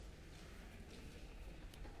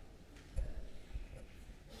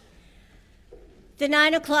The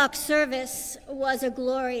 9 o'clock service was a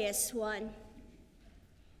glorious one.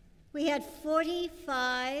 We had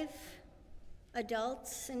 45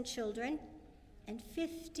 adults and children and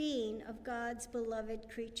 15 of God's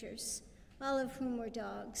beloved creatures, all of whom were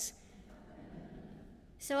dogs.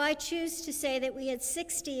 So I choose to say that we had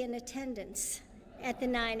 60 in attendance at the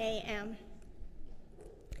 9 a.m.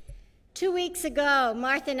 2 weeks ago,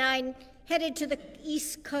 Martha and I headed to the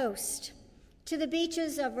East Coast, to the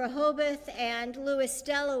beaches of Rehoboth and Lewis,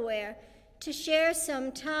 Delaware, to share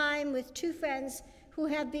some time with two friends who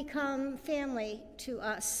have become family to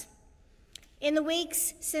us. In the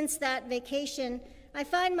weeks since that vacation, I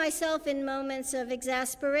find myself in moments of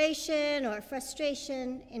exasperation or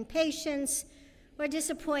frustration, impatience, or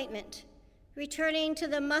disappointment, returning to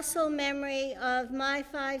the muscle memory of my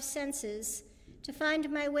 5 senses to find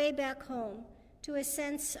my way back home to a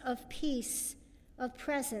sense of peace, of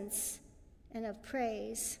presence, and of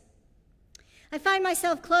praise. I find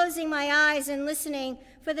myself closing my eyes and listening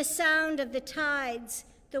for the sound of the tides,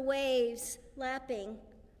 the waves lapping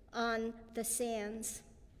on the sands.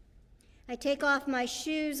 I take off my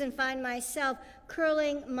shoes and find myself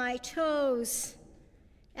curling my toes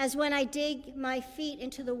as when I dig my feet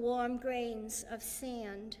into the warm grains of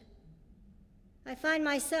sand. I find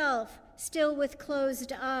myself still with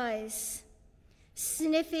closed eyes,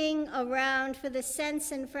 sniffing around for the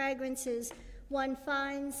scents and fragrances one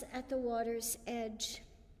finds at the water's edge.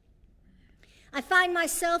 I find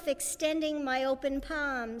myself extending my open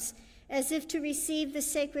palms as if to receive the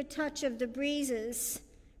sacred touch of the breezes,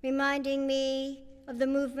 reminding me of the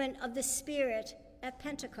movement of the Spirit at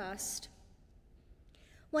Pentecost.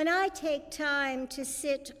 When I take time to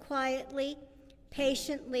sit quietly,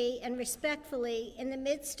 patiently, and respectfully in the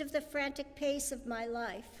midst of the frantic pace of my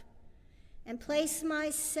life, and place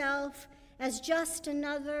myself as just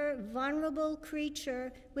another vulnerable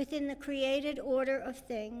creature within the created order of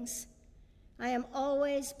things, I am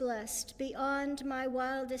always blessed beyond my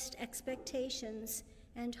wildest expectations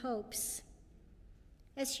and hopes.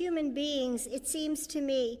 As human beings, it seems to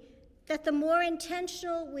me that the more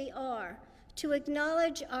intentional we are to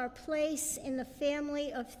acknowledge our place in the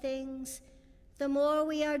family of things, the more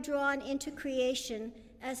we are drawn into creation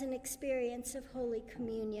as an experience of Holy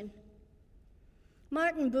Communion.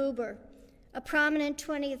 Martin Buber, a prominent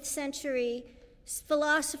 20th century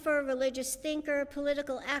philosopher, religious thinker,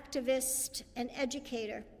 political activist, and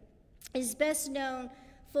educator, is best known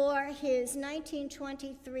for his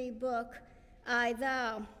 1923 book, I,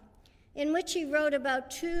 Thou, in which he wrote about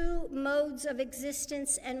 2 modes of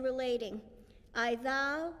existence and relating, I,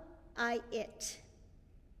 thou, I, it.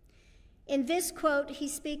 In this quote, he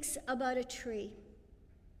speaks about a tree.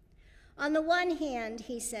 On the one hand,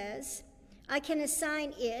 he says, I can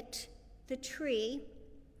assign it, the tree,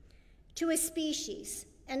 to a species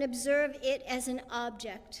and observe it as an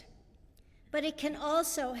object. But it can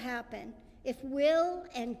also happen, if will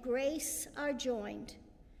and grace are joined,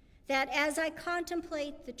 that as I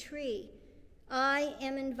contemplate the tree, I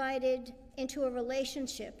am invited into a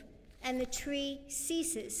relationship and the tree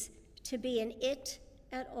ceases to be an it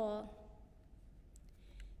at all.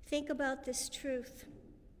 Think about this truth.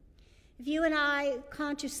 If you and I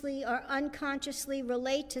consciously or unconsciously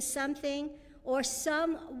relate to something or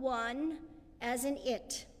someone as an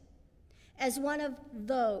it, as one of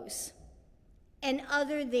those, an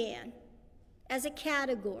other than, as a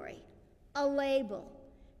category, a label,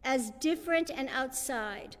 as different and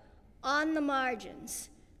outside, on the margins,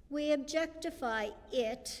 we objectify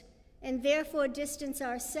it and therefore distance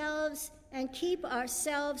ourselves and keep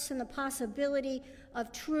ourselves from the possibility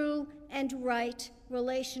of true and right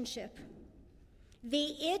relationship.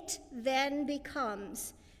 The it then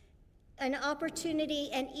becomes an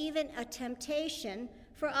opportunity and even a temptation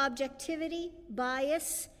for objectivity,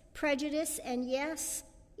 bias, prejudice, and yes,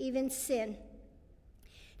 even sin.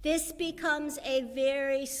 This becomes a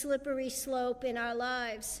very slippery slope in our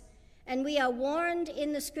lives, and we are warned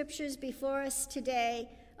in the scriptures before us today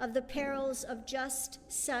of the perils of just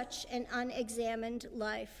such an unexamined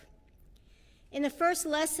life. In the first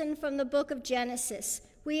lesson from the book of Genesis,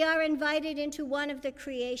 we are invited into one of the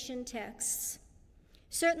creation texts,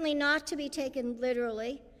 certainly not to be taken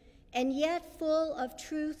literally, and yet full of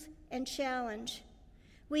truth and challenge.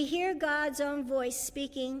 We hear God's own voice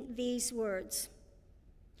speaking these words.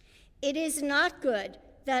 It is not good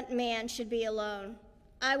that man should be alone.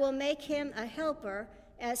 I will make him a helper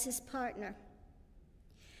as his partner.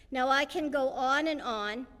 Now I can go on,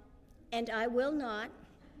 and I will not.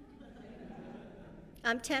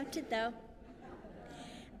 I'm tempted, though.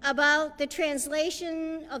 About the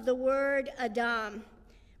translation of the word Adam,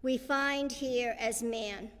 we find here as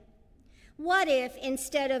man. What if,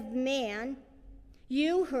 instead of man,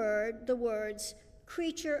 you heard the words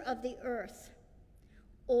creature of the earth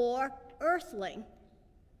or earthling,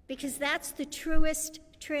 because that's the truest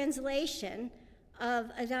translation of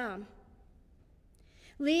Adam.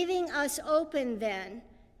 Leaving us open then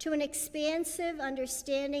to an expansive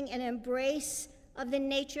understanding and embrace of the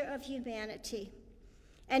nature of humanity,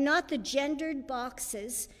 and not the gendered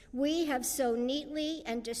boxes we have so neatly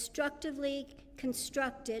and destructively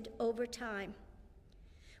constructed over time.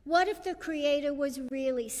 What if the Creator was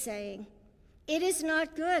really saying, "It is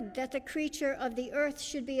not good that the creature of the earth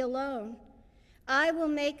should be alone. I will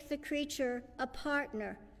make the creature a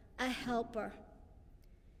partner, a helper."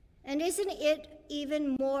 And isn't it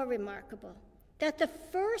even more remarkable that the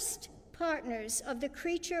first partners of the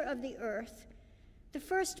creature of the earth, the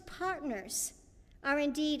first partners, are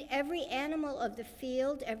indeed every animal of the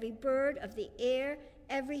field, every bird of the air,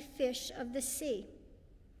 every fish of the sea.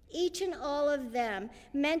 Each and all of them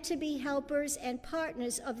meant to be helpers and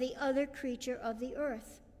partners of the other creature of the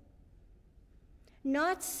earth.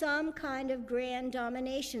 Not some kind of grand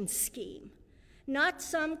domination scheme, not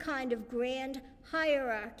some kind of grand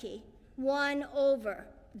hierarchy, one over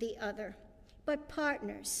the other, but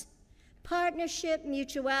partners. Partnership,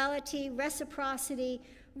 mutuality, reciprocity,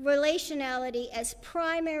 relationality as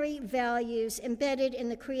primary values embedded in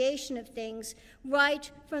the creation of things right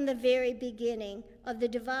from the very beginning of the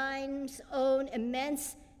divine's own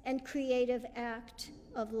immense and creative act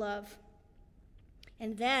of love.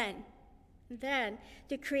 And then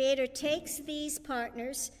the Creator takes these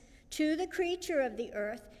partners to the creature of the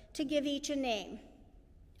earth to give each a name.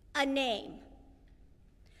 A name,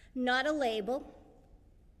 not a label,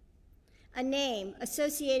 a name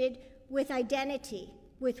associated with identity,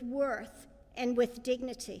 with worth, and with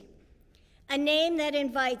dignity. A name that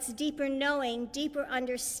invites deeper knowing, deeper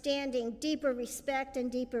understanding, deeper respect,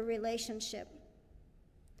 and deeper relationship.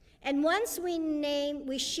 And once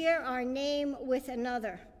we share our name with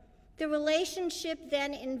another, the relationship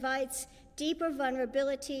then invites deeper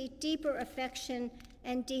vulnerability, deeper affection,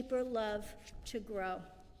 and deeper love to grow.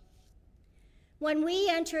 When we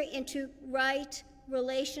enter into right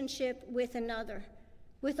relationship with another,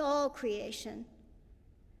 with all creation,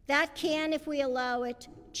 that can, if we allow it,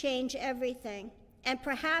 change everything. And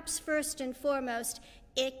perhaps first and foremost,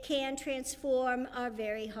 it can transform our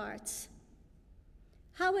very hearts.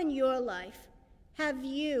 How in your life have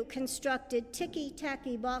you constructed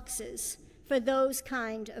ticky-tacky boxes for those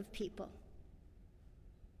kind of people?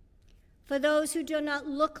 For those who do not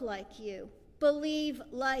look like you, believe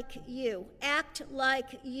like you, act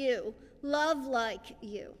like you, love like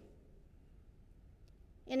you.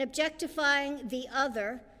 In objectifying the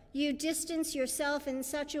other, you distance yourself in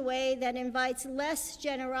such a way that invites less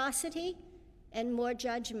generosity and more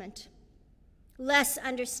judgment, less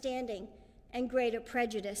understanding and greater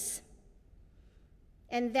prejudice.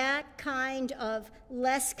 And that kind of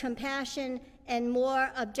less compassion and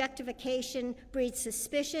more objectification breeds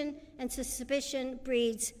suspicion, and suspicion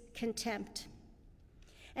breeds contempt.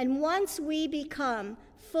 And once we become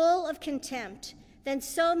full of contempt, then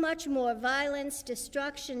so much more violence,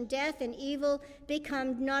 destruction, death, and evil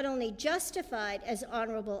become not only justified as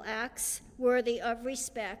honorable acts worthy of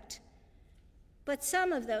respect, but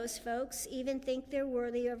some of those folks even think they're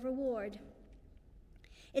worthy of reward.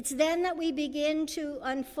 It's then that we begin to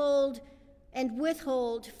unfold and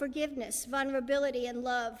withhold forgiveness, vulnerability, and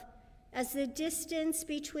love as the distance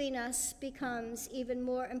between us becomes even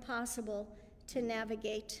more impossible to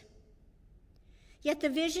navigate. Yet the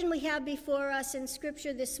vision we have before us in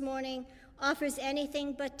Scripture this morning offers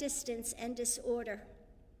anything but distance and disorder.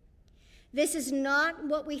 This is not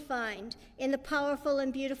what we find in the powerful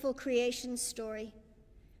and beautiful creation story.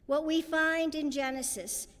 What we find in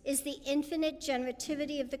Genesis is the infinite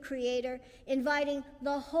generativity of the Creator, inviting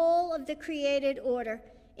the whole of the created order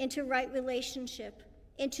into right relationship,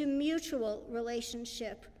 into mutual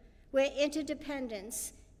relationship, where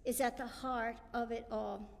interdependence is at the heart of it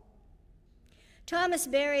all. Thomas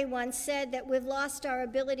Berry once said that we've lost our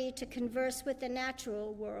ability to converse with the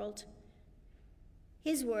natural world.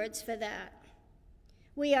 His words for that: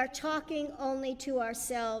 we are talking only to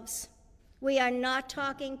ourselves. We are not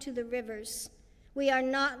talking to the rivers. We are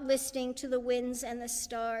not listening to the winds and the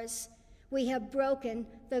stars. We have broken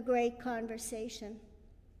the great conversation.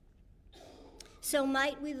 So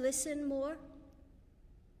might we listen more?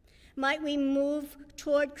 Might we move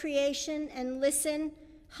toward creation and listen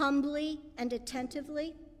humbly and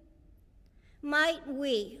attentively? Might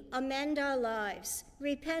we amend our lives,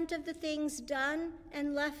 repent of the things done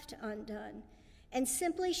and left undone, and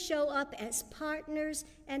simply show up as partners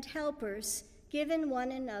and helpers given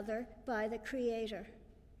one another by the Creator?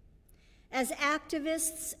 as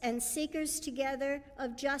activists and seekers together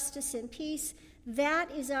of justice and peace.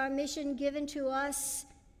 That is our mission given to us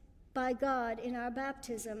by God in our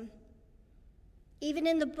baptism. Even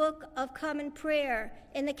in the Book of Common Prayer,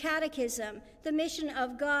 in the Catechism, the mission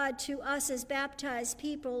of God to us as baptized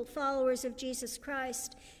people, followers of Jesus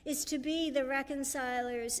Christ, is to be the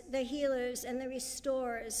reconcilers, the healers, and the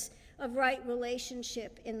restorers of right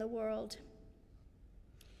relationship in the world.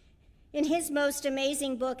 In his most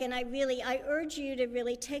amazing book, and I urge you to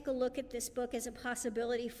really take a look at this book as a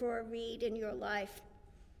possibility for a read in your life.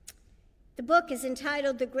 The book is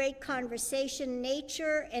entitled The Great Conversation,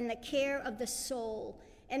 Nature and the Care of the Soul,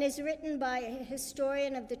 and is written by a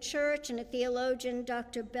historian of the church and a theologian,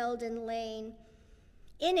 Dr. Belden Lane.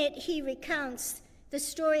 In it, he recounts the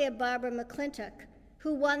story of Barbara McClintock,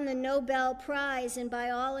 who won the Nobel Prize in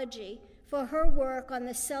biology for her work on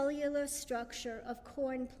the cellular structure of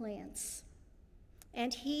corn plants.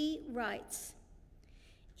 And he writes,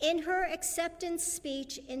 in her acceptance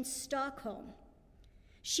speech in Stockholm,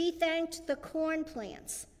 she thanked the corn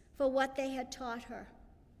plants for what they had taught her.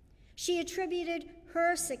 She attributed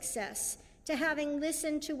her success to having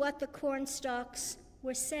listened to what the corn stalks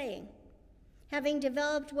were saying, having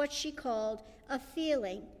developed what she called a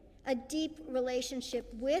feeling, a deep relationship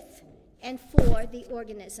with and for the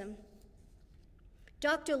organism.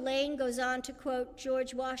 Dr. Lane goes on to quote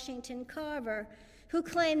George Washington Carver, who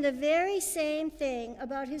claimed the very same thing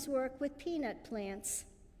about his work with peanut plants.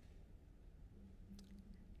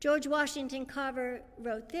 George Washington Carver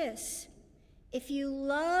wrote this, if you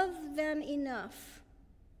love them enough,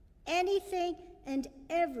 anything and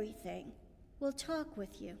everything will talk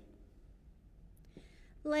with you.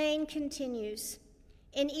 Lane continues,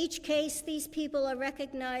 in each case, these people are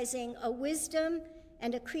recognizing a wisdom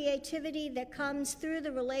and a creativity that comes through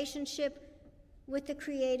the relationship with the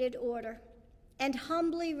created order, and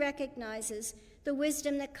humbly recognizes the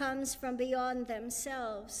wisdom that comes from beyond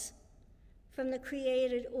themselves, from the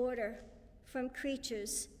created order, from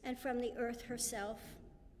creatures, and from the earth herself.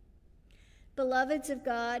 Beloveds of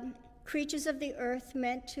God, creatures of the earth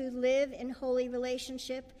meant to live in holy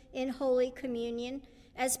relationship, in holy communion,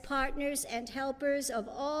 as partners and helpers of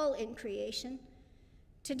all in creation.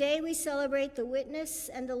 Today we celebrate the witness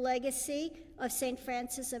and the legacy of St.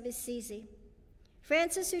 Francis of Assisi.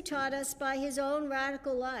 Francis, who taught us by his own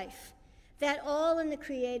radical life that all in the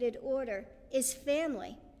created order is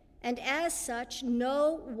family, and as such,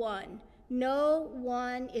 no one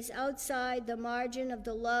is outside the margin of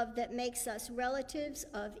the love that makes us relatives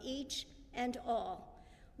of each and all.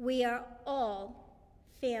 We are all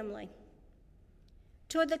family.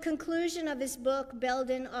 Toward the conclusion of his book,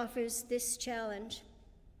 Belden offers this challenge.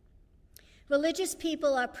 Religious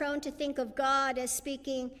people are prone to think of God as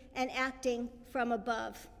speaking and acting from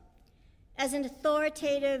above, as an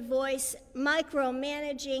authoritative voice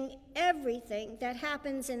micromanaging everything that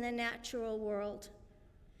happens in the natural world.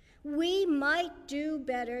 We might do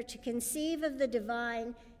better to conceive of the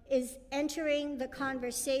divine as entering the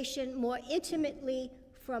conversation more intimately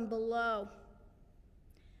from below.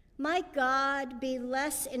 Might God be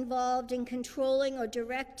less involved in controlling or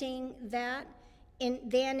directing that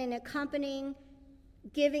than in accompanying,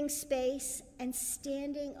 giving space, and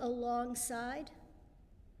standing alongside?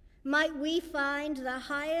 Might we find the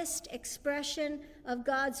highest expression of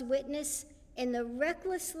God's witness in the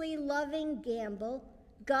recklessly loving gamble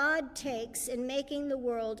God takes in making the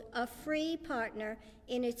world a free partner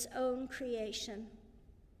in its own creation?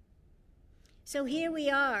 So here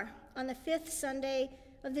we are on the 5th Sunday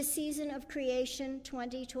of the season of creation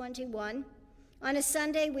 2021. On a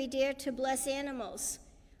Sunday we dare to bless animals,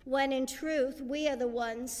 when in truth we are the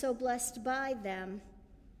ones so blessed by them.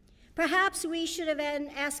 Perhaps we should have been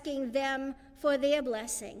asking them for their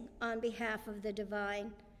blessing on behalf of the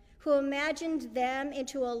divine, who imagined them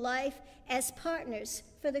into a life as partners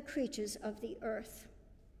for the creatures of the earth.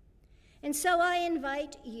 And so I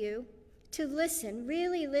invite you to listen,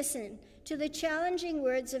 really listen, to the challenging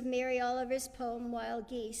words of Mary Oliver's poem, Wild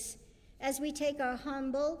Geese, as we take our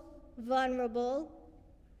humble, vulnerable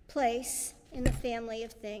place in the family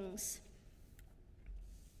of things.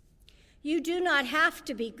 You do not have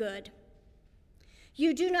to be good.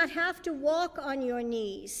 You do not have to walk on your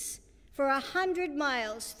knees for 100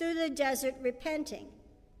 miles through the desert repenting.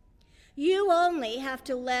 You only have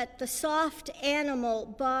to let the soft animal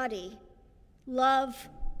body love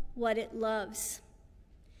what it loves.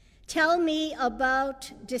 Tell me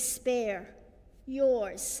about despair,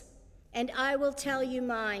 yours, and I will tell you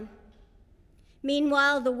mine.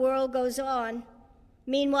 Meanwhile, the world goes on.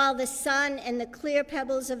 Meanwhile, the sun and the clear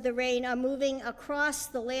pebbles of the rain are moving across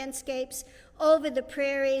the landscapes, over the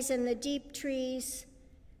prairies and the deep trees.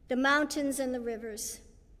 the mountains and the rivers.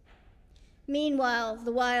 Meanwhile,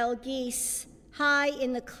 the wild geese, high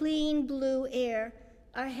in the clean blue air,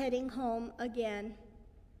 are heading home again.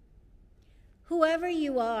 Whoever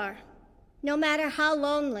you are, no matter how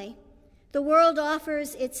lonely, the world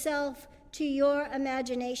offers itself to your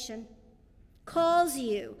imagination, calls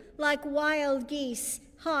you like wild geese,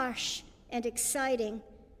 harsh and exciting,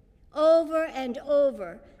 over and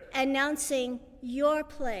over, announcing your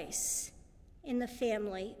place in the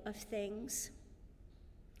family of things.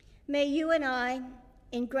 May you and I,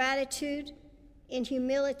 in gratitude, in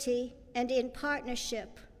humility, and in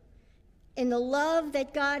partnership, in the love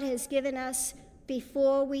that God has given us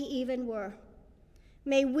before we even were,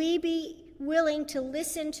 may we be willing to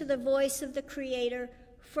listen to the voice of the Creator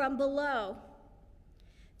from below,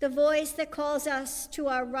 the voice that calls us to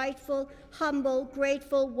our rightful, humble,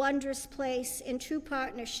 grateful, wondrous place in true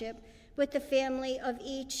partnership with the family of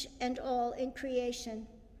each and all in creation.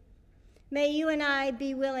 May you and I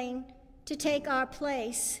be willing to take our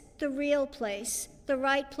place, the real place, the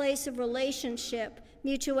right place of relationship,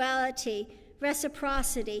 mutuality,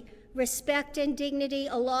 reciprocity, respect and dignity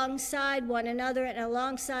alongside one another and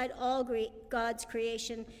alongside all God's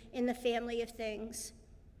creation in the family of things.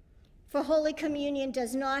 For Holy Communion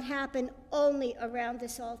does not happen only around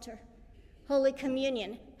this altar. Holy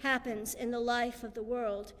Communion happens in the life of the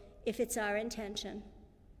world if it's our intention.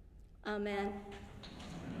 Amen.